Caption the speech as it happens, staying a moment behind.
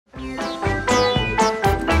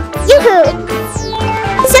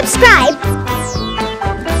subscribe.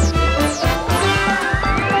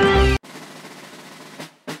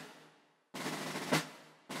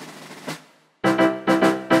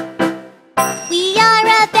 We are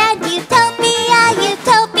a band, Yootopia,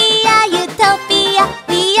 Yootopia, Yootopia.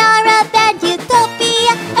 We are a band,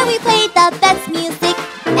 Yootopia, and we play the best music.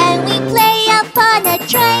 And we play upon a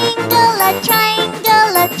triangle, a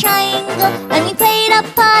triangle, a triangle. And we play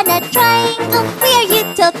upon a triangle. We are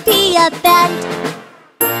Yootopia band.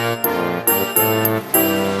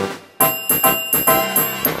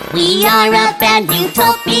 We are a band,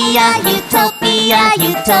 Yootopia, Yootopia,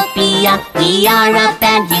 Yootopia. We are a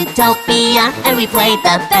band, Yootopia, and we play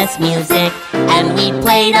the best music. And we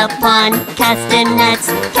played upon castanets,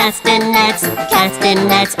 castanets,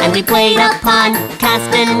 castanets. And we played upon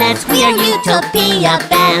castanets. We are Yootopia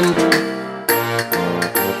band.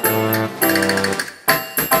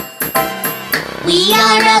 We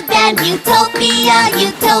are a band, Yootopia,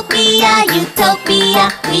 Yootopia,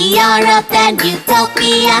 Yootopia. We are a band,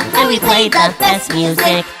 Yootopia, and we play the best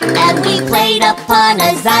music. And we played upon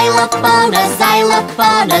a xylophone, a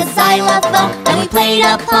xylophone, a xylophone. And we played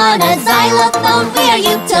upon a xylophone. We are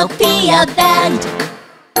Yootopia band.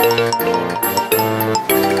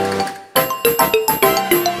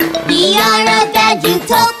 We are a band,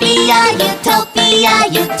 Yootopia, Yootopia,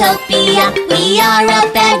 Yootopia. We are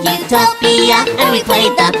a band, Yootopia, and we play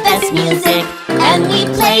the best music. And we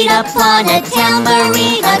played upon a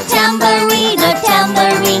tambourine, a tambourine, a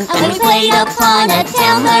tambourine. And we played upon a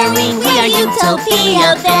tambourine. We are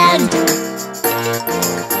Yootopia band.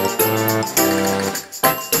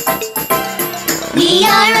 We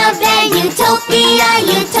are a band, Yootopia,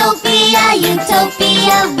 Yootopia,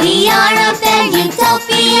 Yootopia. We are a band,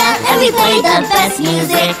 Yootopia, and we play the best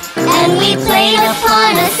music. And we played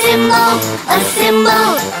upon a cymbal, a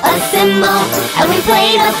cymbal, a cymbal. And we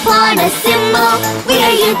played upon a cymbal. We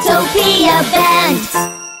are Yootopia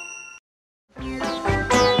band.